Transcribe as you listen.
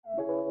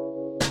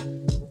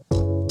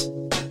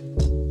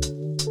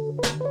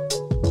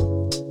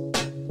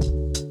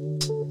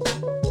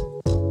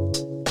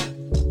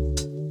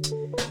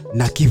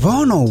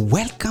Nakivono,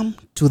 welcome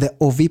to the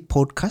OV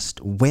podcast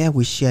where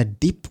we share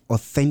deep,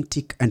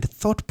 authentic and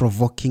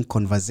thought-provoking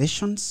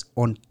conversations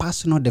on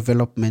personal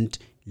development,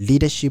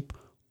 leadership,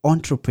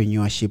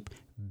 entrepreneurship,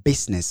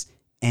 business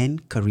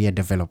and career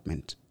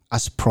development.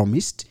 As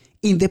promised,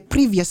 in the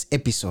previous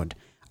episode,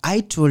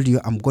 I told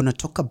you I'm going to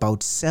talk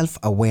about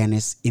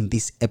self-awareness in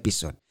this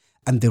episode.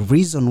 And the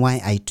reason why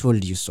I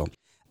told you so,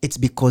 it's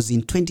because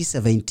in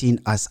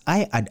 2017, as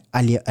I had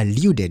earlier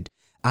alluded,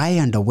 I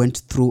underwent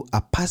through a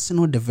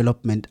personal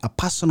development, a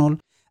personal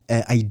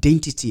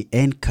identity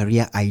and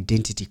career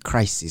identity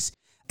crisis.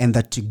 And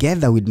that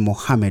together with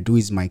Mohammed, who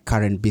is my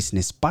current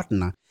business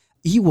partner,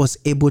 he was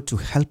able to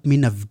help me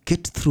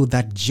navigate through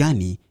that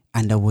journey.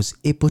 And I was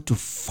able to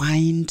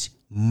find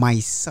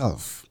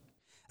myself,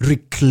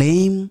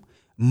 reclaim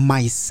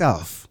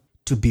myself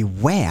to be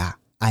where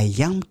I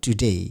am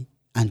today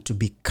and to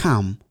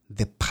become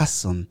the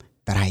person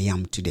that I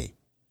am today.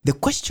 The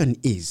question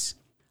is,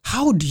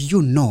 how do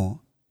you know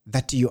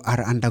that you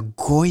are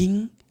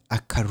undergoing a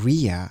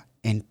career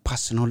and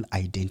personal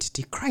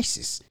identity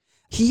crisis?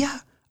 Here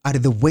are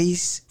the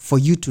ways for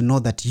you to know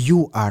that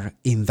you are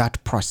in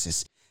that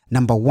process.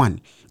 Number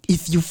one,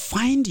 if you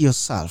find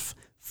yourself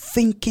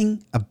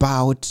thinking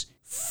about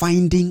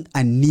finding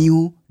a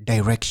new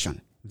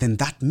direction, then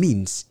that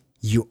means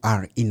you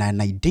are in an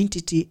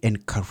identity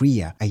and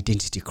career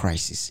identity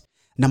crisis.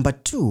 Number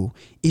two,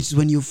 it's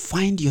when you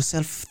find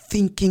yourself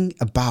thinking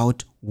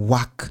about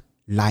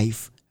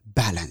work-life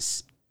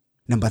balance.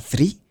 Number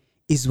three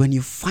is when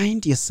you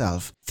find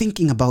yourself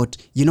thinking about,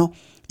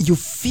 you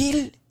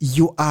feel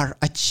you are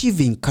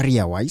achieving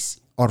career-wise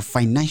or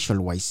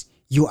financial-wise.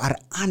 You are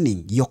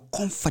earning, you're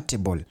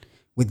comfortable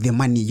with the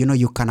money.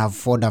 You can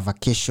afford a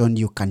vacation,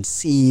 you can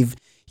save,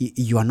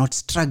 you are not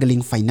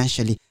struggling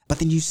financially, but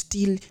then you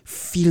still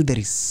feel there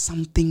is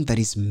something that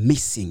is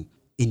missing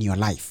in your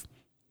life.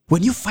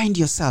 When you find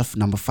yourself,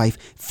 number five,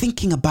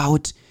 thinking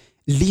about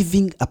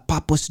living a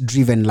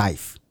purpose-driven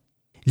life,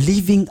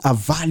 living a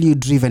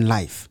value-driven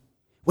life,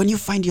 when you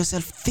find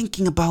yourself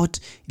thinking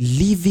about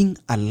living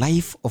a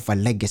life of a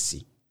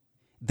legacy,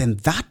 then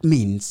that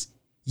means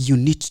you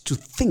need to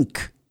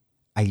think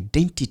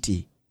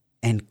identity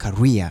and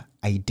career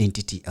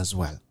identity as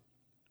well.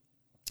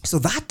 So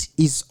that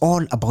is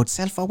all about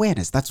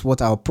self-awareness. That's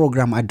what our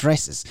program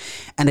addresses.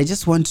 And I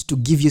just want to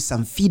give you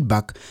some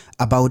feedback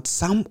about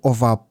some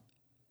of our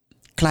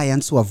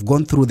clients who have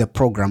gone through the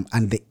program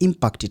and the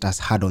impact it has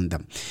had on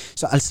them.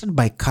 So I'll start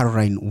by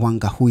Caroline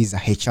Wanga, who is a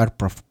HR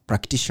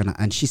practitioner,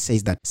 and she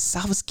says that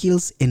soft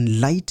skills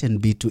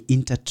enlightened me to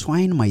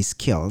intertwine my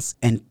skills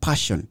and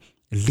passion,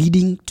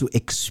 leading to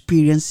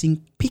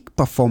experiencing peak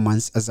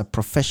performance as a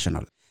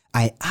professional.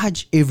 I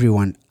urge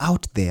everyone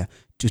out there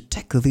to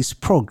take this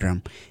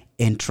program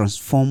and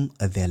transform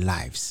their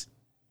lives.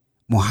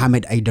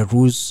 Mohammed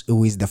Aidaruz,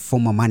 who is the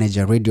former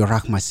manager, Radio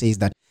Rahma, says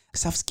that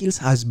soft skills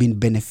has been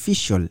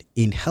beneficial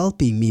in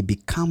helping me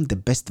become the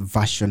best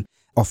version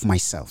of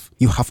myself.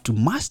 You have to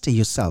master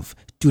yourself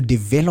to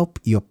develop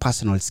your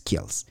personal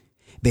skills.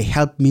 They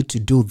help me to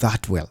do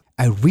that well.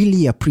 I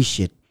really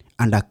appreciate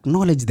and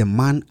acknowledge the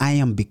man I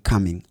am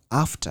becoming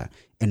after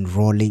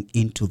enrolling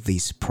into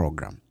this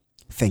program.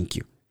 Thank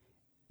you.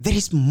 There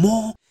is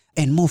more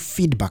and more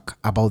feedback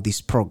about this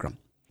program.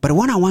 But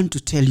what I want to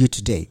tell you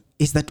today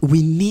is that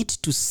we need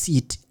to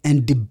sit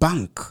and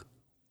debunk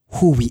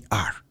who we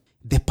are,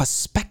 the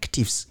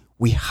perspectives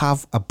we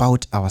have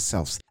about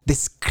ourselves, the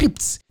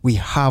scripts we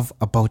have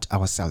about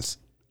ourselves.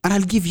 And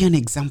I'll give you an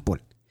example.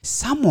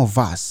 Some of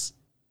us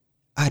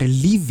are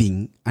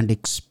living and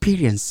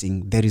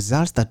experiencing the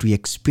results that we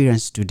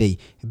experience today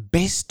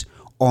based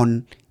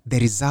on the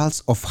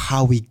results of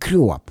how we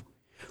grew up.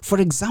 For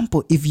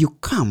example, if you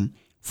come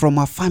from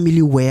a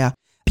family where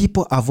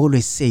people have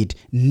always said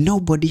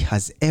nobody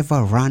has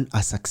ever run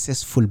a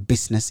successful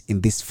business in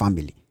this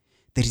family,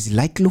 there is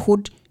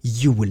likelihood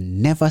you will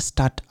never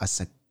start a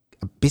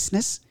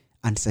business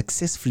and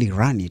successfully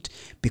run it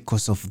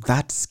because of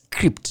that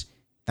script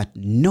that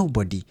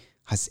nobody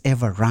has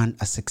ever run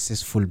a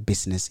successful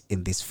business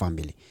in this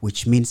family,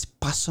 which means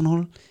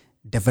personal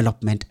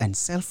development and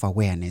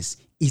self-awareness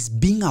is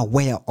being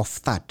aware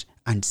of that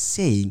and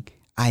saying,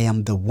 I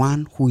am the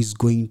one who is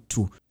going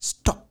to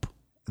stop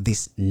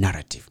this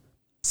narrative.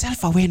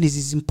 Self-awareness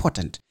is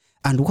important.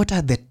 And what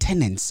are the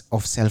tenets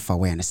of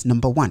self-awareness?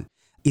 Number one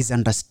is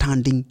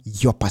understanding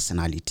your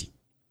personality.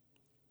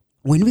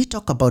 When we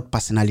talk about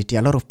personality,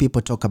 a lot of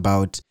people talk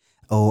about,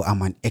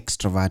 I'm an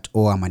extrovert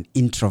or I'm an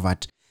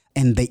introvert,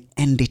 and they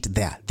end it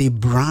there. They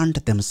brand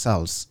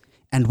themselves.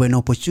 And when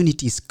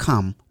opportunities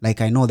come,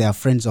 like I know there are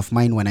friends of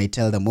mine, when I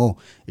tell them,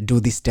 do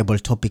these table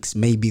topics,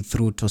 maybe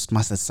through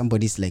Toastmasters,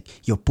 somebody's like,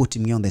 you're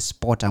putting me on the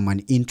spot. I'm an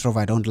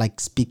introvert. I don't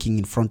like speaking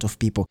in front of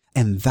people.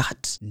 And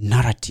that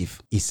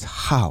narrative is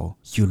how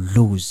you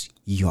lose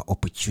your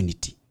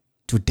opportunity.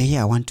 Today,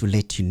 I want to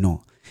let you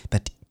know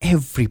that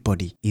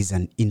everybody is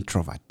an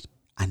introvert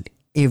and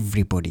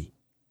everybody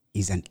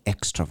is an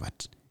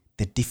extrovert.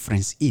 The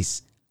difference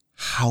is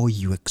how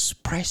you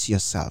express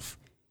yourself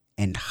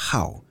and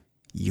how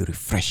you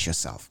refresh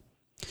yourself.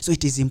 So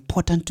it is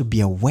important to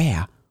be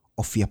aware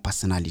of your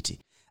personality.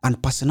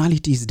 And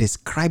personality is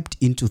described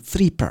into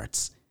 3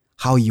 parts: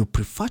 how you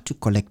prefer to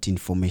collect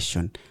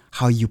information,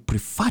 how you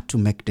prefer to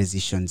make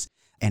decisions,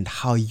 and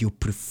how you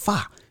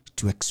prefer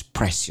to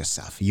express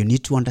yourself. You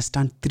need to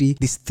understand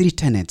these three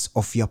tenets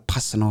of your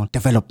personal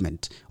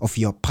development, of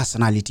your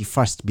personality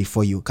first,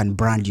 before you can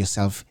brand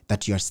yourself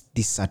that you are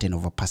this certain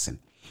of a person.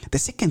 The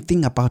second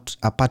thing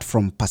apart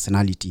from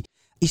personality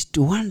is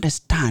to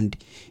understand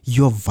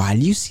your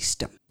value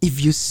system. If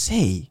you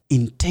say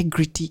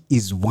integrity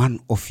is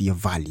one of your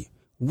value,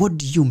 what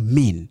do you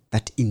mean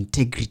that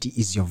integrity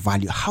is your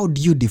value? How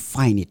do you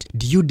define it?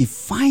 Do you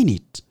define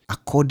it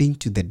according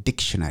to the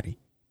dictionary,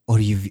 or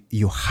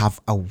you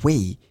have a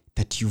way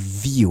that you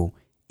view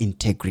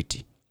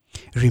integrity?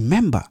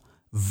 Remember,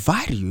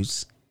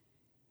 values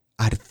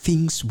are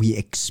things we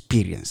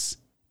experience.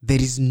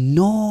 There is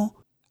no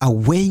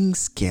weighing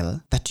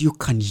scale that you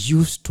can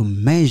use to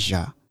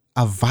measure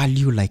a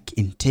value like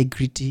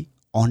integrity,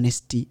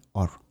 honesty,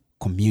 or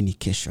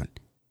communication.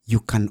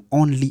 You can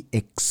only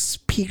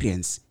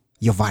experience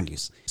your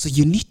values. So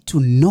you need to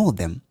know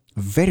them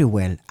very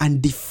well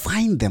and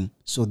define them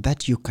so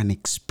that you can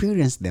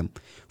experience them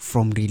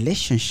from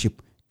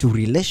relationship to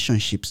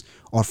relationships,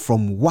 or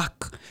from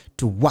work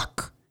to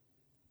work,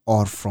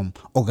 or from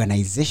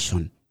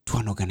organization to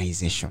an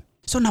organization.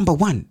 So number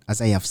 1, as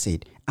I have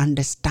said,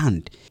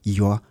 understand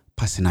your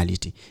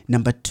personality.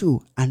 Number 2,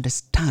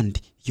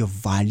 understand your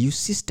value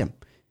system.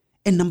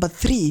 And number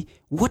 3,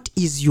 what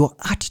is your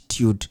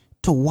attitude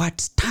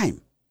towards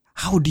time?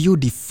 How do you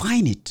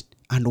define it,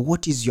 and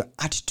what is your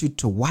attitude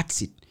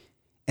towards it?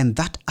 And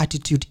that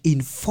attitude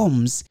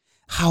informs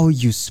how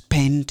you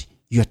spend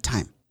your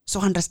time. So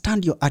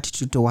understand your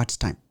attitude towards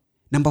time.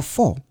 Number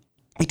 4,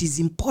 it is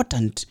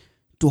important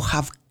to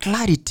have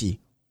clarity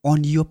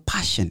on your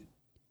passion.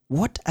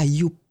 What are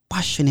you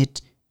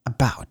passionate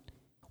about?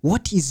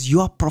 What is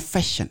your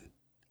profession?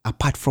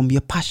 Apart from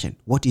your passion,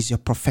 what is your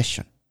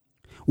profession?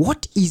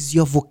 What is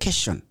your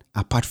vocation?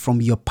 Apart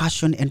from your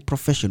passion and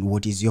profession,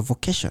 what is your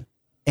vocation?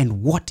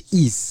 And what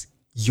is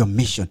your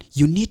mission?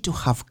 You need to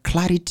have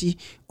clarity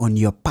on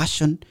your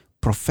passion,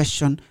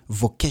 profession,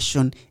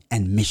 vocation,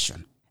 and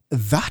mission.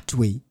 That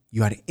way,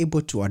 you are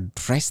able to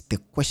address the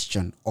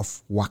question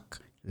of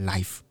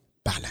work-life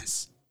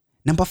balance.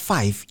 Number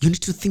 5, you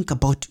need to think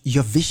about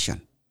your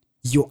vision.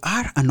 You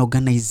are an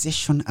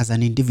organization as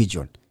an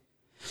individual.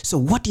 So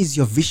what is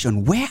your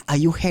vision? Where are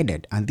you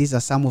headed? And these are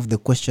some of the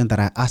questions that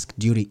I ask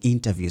during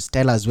interviews.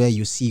 Tell us where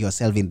you see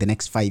yourself in the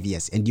next 5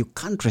 years. And you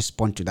can't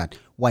respond to that.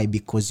 Why?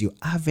 Because you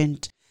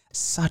haven't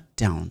sat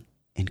down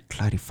and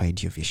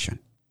clarified your vision.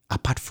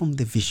 Apart from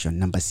the vision,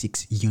 number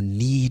 6, you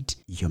need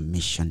your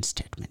mission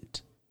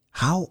statement.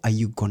 How are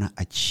you going to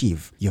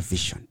achieve your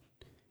vision?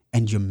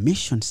 And your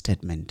mission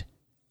statement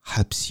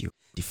helps you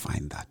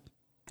define that.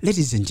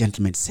 Ladies and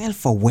gentlemen,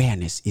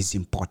 self-awareness is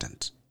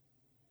important,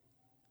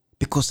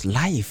 because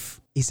life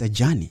is a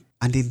journey.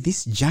 And in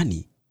this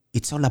journey,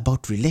 it's all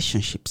about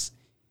relationships.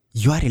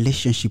 Your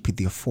relationship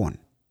with your phone,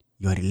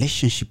 your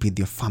relationship with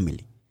your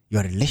family,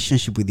 your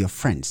relationship with your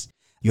friends,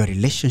 your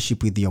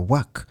relationship with your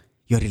work,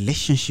 your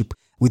relationship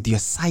with your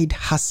side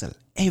hustle.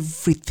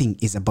 Everything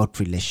is about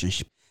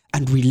relationship.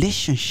 And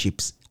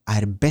relationships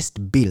are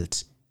best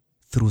built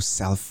through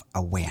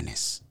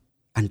self-awareness.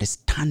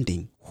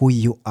 Understanding who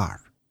you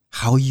are,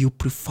 how you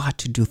prefer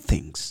to do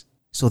things,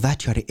 so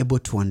that you are able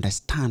to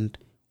understand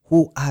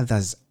who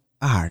others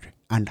are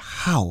and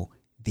how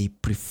they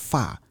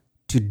prefer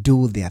to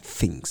do their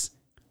things.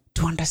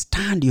 To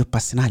understand your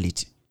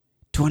personality,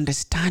 to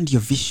understand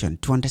your vision,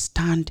 to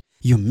understand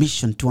your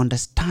mission, to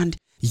understand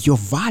your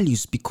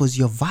values, because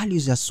your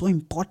values are so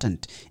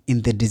important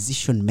in the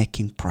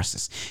decision-making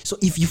process. So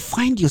if you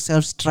find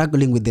yourself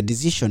struggling with the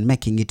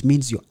decision-making, it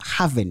means you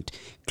haven't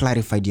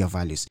clarified your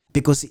values.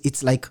 Because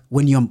it's like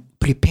when you're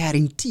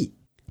preparing tea.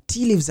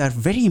 Tea leaves are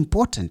very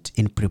important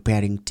in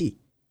preparing tea.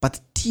 But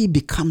tea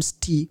becomes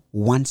tea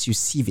once you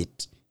sieve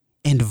it.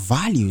 And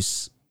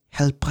values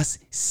help us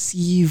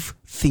sieve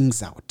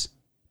things out.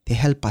 They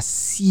help us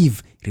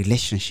sieve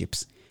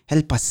relationships,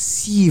 help us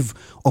sieve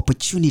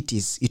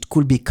opportunities. It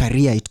could be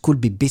career, it could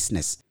be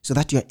business, so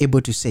that you're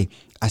able to say,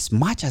 as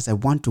much as I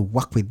want to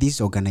work with this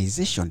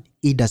organization,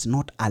 it does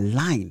not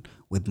align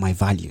with my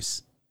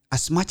values.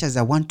 As much as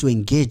I want to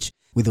engage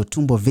with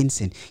Otumbo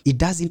Vincent, it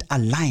doesn't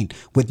align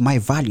with my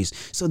values.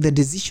 So the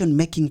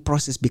decision-making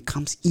process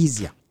becomes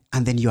easier.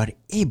 And then you are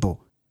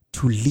able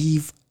to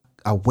live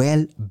a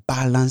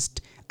well-balanced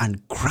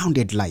and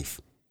grounded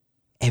life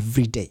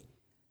every day,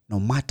 no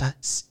matter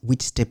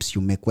which steps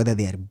you make, whether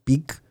they are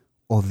big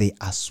or they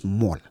are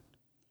small.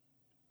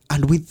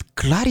 And with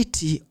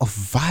clarity of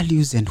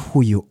values and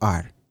who you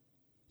are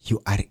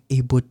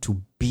able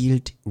to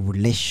build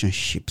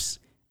relationships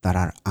that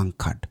are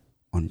anchored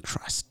on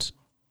trust.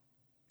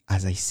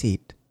 As I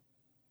said,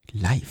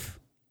 life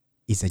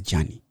is a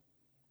journey.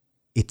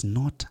 It's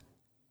not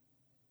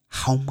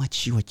how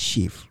much you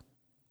achieve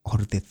or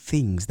the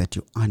things that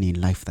you earn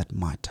in life that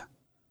matter.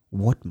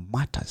 What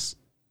matters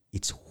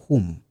is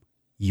whom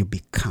you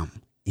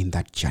become in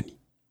that journey.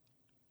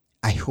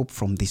 I hope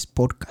from this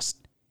podcast,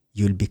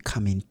 you'll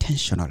become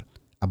intentional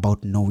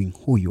about knowing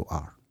who you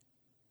are.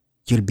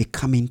 You'll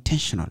become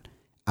intentional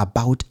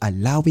about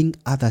allowing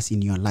others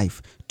in your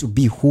life to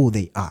be who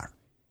they are.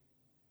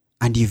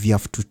 And if you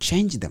have to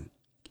change them,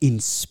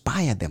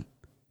 inspire them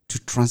to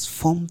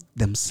transform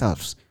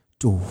themselves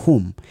to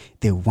whom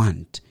they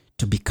want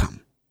to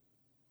become.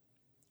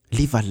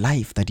 Live a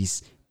life that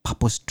is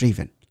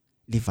purpose-driven.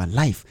 Live a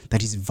life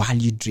that is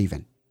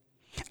value-driven.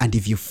 And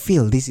if you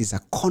feel this is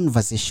a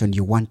conversation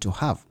you want to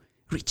have,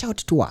 reach out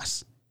to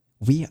us.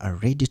 We are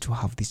ready to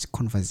have this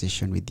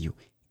conversation with you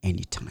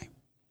anytime.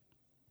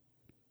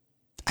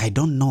 I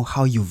don't know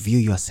how you view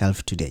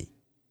yourself today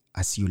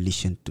as you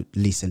listen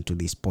to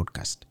this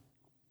podcast.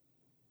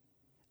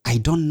 I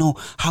don't know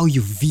how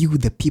you view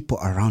the people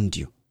around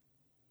you.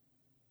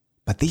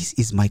 But this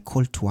is my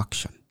call to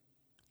action.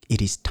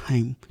 It is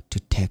time to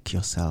take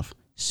yourself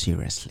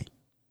seriously.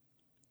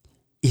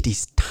 It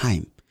is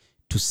time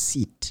to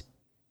sit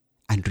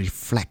and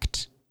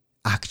reflect.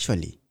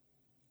 Actually,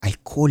 I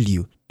call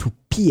you to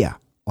peer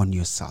on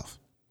yourself.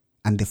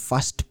 And the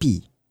first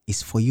P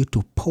is for you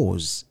to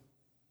pause.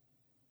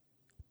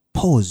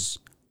 Pause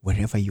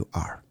wherever you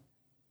are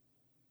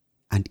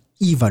and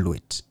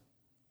evaluate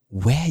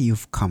where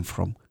you've come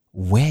from,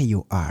 where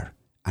you are,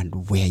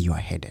 and where you are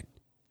headed.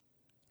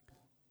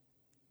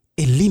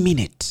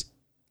 Eliminate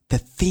the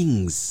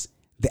things,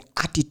 the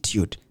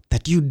attitude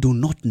that you do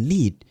not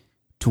need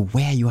to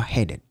where you are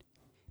headed,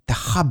 the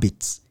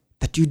habits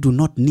that you do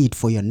not need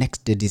for your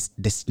next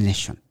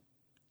destination.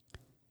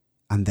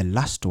 And the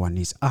last one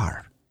is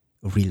R,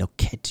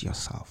 relocate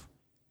yourself.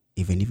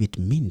 Even if it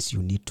means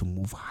you need to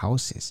move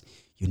houses,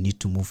 you need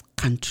to move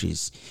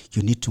countries,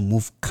 you need to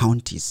move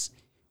counties,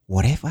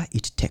 whatever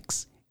it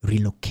takes,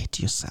 relocate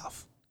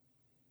yourself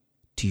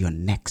to your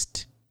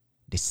next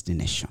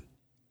destination.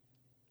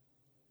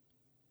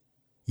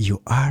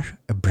 You are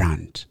a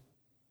brand,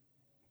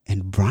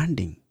 and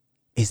branding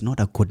is not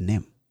a good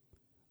name.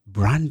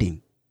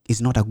 Branding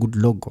is not a good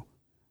logo.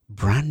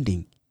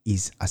 Branding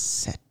is a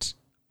set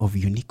of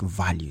unique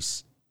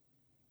values,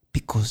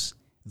 because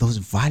those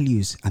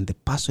values and the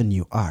person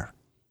you are,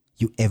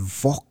 you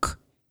evoke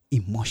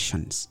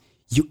emotions,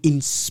 you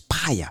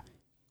inspire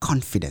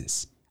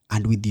confidence,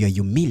 and with your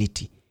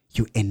humility,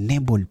 you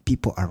enable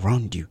people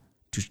around you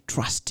to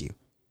trust you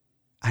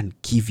and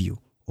give you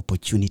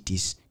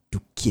opportunities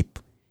to keep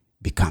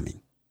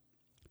becoming.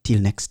 Till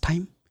next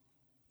time,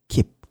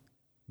 keep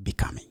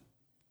becoming.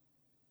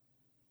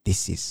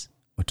 This is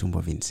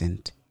Otumbo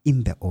Vincent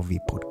in the OV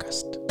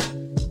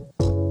Podcast.